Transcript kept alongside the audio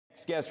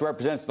Next guest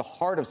represents the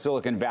heart of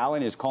Silicon Valley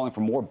and is calling for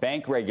more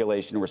bank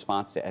regulation in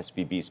response to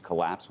SVB's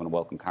collapse. I want to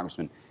welcome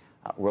Congressman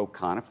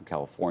Khanna from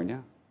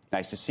California.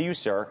 Nice to see you,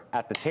 sir,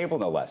 at the table,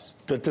 no less.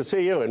 Good to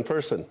see you in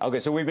person. Okay,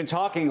 so we've been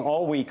talking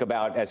all week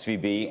about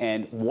SVB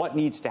and what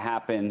needs to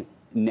happen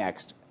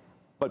next.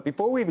 But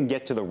before we even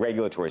get to the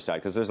regulatory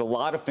side, because there's a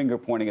lot of finger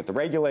pointing at the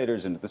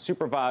regulators and at the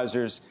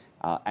supervisors,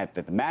 at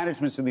the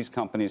managements of these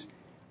companies,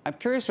 I'm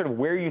curious sort of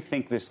where you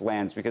think this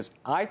lands, because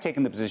I've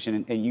taken the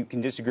position, and you can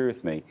disagree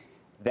with me,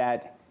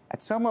 that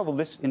at some level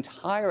this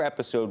entire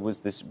episode was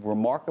this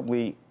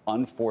remarkably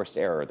unforced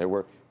error. There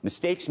were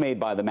mistakes made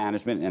by the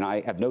management, and I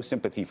have no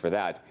sympathy for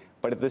that.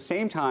 But at the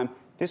same time,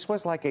 this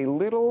was like a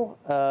little,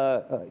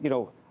 I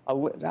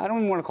don't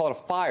even want to call it a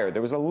fire.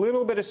 There was a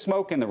little bit of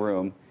smoke in the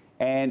room,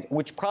 and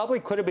which probably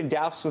could have been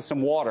doused with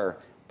some water.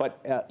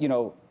 But,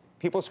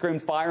 people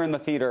screamed fire in the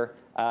theater,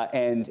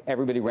 and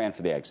everybody ran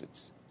for the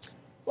exits.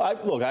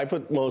 Look, I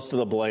put most of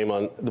the blame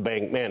on the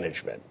bank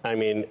management. I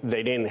mean,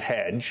 they didn't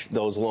hedge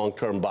those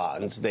long-term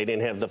bonds. They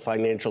didn't have the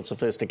financial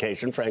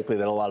sophistication, frankly,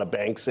 that a lot of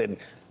banks in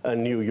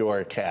New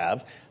York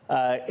have.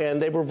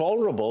 And they were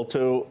vulnerable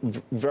to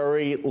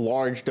very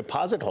large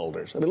deposit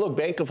holders. I mean, look,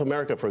 Bank of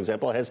America, for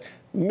example, has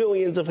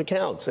millions of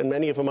accounts, and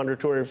many of them under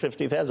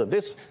 250,000.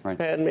 This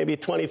had maybe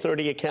 20,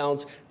 30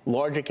 accounts,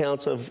 large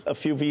accounts of a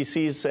few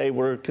VCs say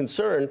were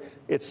concerned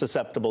it's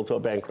susceptible to a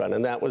bank run,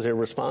 and that was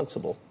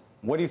irresponsible.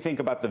 What do you think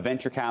about the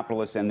venture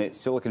capitalists and the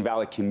Silicon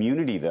Valley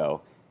community,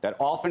 though, that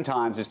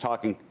oftentimes is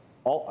talking,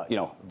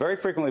 very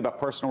frequently about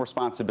personal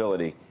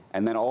responsibility,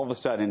 and then all of a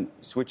sudden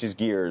switches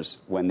gears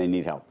when they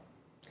need help?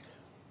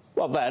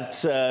 Well,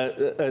 that's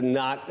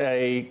not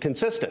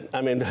consistent.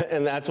 I mean,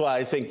 and that's why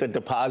I think that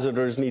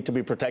depositors need to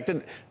be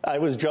protected. I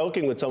was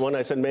joking with someone.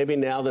 I said maybe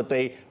now that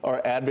they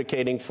are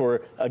advocating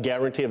for a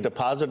guarantee of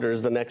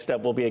depositors, the next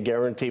step will be a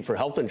guarantee for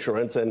health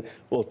insurance, and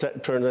we'll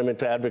turn them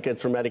into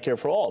advocates for Medicare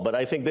for all. But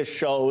I think this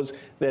shows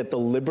that the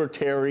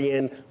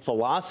libertarian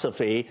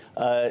philosophy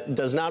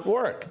does not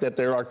work, that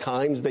there are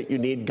times that you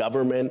need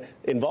government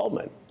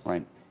involvement.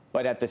 Right.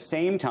 But at the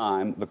same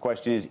time, the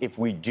question is, if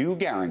we do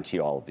guarantee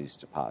all of these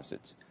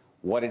deposits,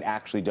 what it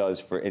actually does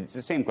for, it's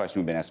the same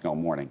question we've been asking all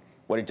morning,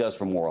 what it does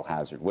for moral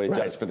hazard, what it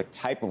does for the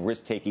type of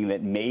risk-taking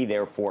that may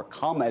therefore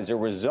come as a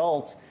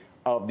result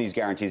of these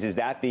guarantees. Is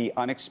that the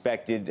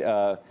unexpected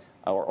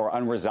or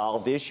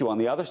unresolved issue on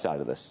the other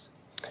side of this?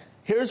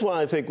 Here's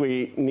why I think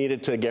we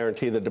needed to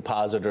guarantee the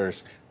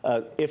depositors.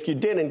 If you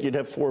didn't, you'd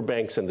have 4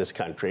 banks in this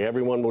country.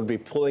 Everyone would be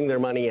pulling their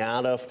money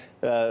out of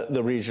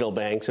the regional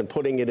banks and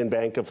putting it in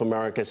Bank of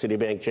America,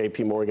 Citibank,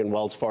 J.P. Morgan,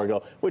 Wells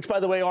Fargo, which,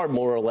 by the way, are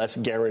more or less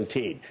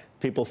guaranteed.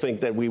 People think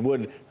that we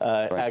would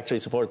actually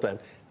support them.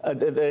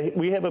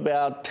 We have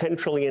about $10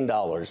 trillion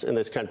in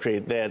this country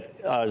that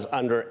is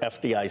under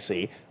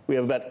FDIC. We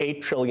have about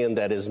 $8 trillion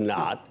that is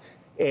not.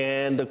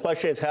 And the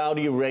question is, how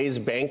do you raise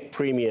bank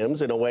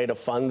premiums in a way to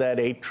fund that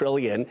 $8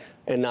 trillion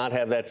and not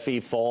have that fee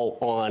fall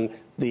on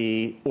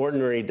the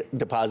ordinary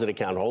deposit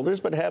account holders,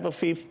 but have a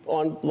fee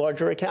on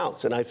larger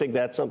accounts? And I think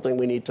that's something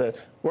we need to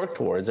work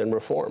towards and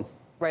reform.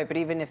 Right, but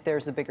even if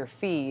there's a bigger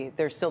fee,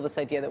 there's still this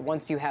idea that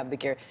once you have the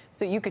guarantee,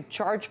 so you could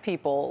charge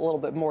people a little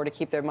bit more to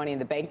keep their money in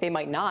the bank. They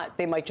might not.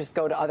 They might just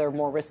go to other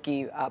more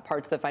risky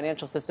parts of the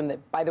financial system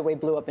that, by the way,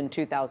 blew up in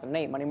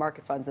 2008, money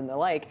market funds and the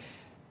like.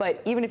 But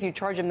even if you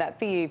charge them that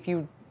fee, if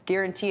you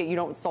guarantee it, you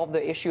don't solve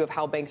the issue of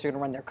how banks are going to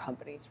run their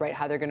companies, right?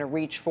 How they're going to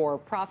reach for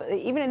profit.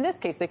 Even in this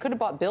case, they could have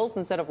bought bills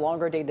instead of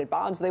longer dated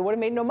bonds, but they would have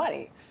made no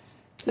money.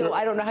 So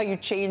I don't know how you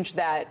change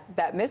that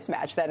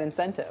mismatch, that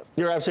incentive.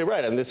 You're absolutely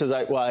right. And this is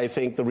why I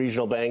think the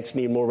regional banks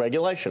need more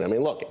regulation. I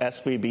mean, look,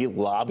 SVB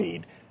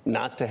lobbied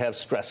not to have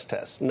stress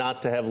tests,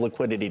 not to have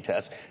liquidity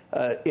tests.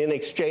 In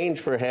exchange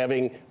for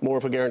having more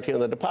of a guarantee on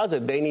the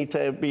deposit, they need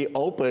to be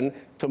open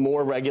to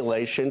more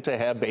regulation to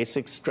have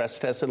basic stress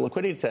tests and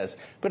liquidity tests.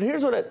 But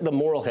here's what the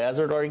moral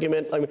hazard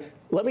argument. I mean,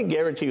 let me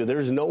guarantee you,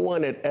 there's no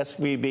one at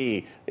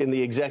SVB in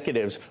the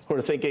executives who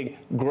are thinking,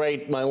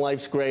 great, my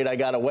life's great, I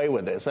got away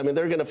with this. I mean,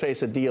 they're going to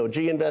face a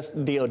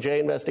DOJ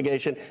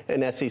investigation,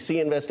 an SEC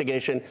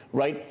investigation.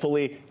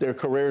 Rightfully, their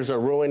careers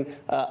are ruined.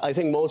 I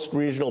think most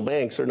regional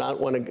banks are not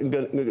want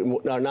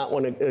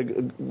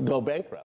to go bankrupt.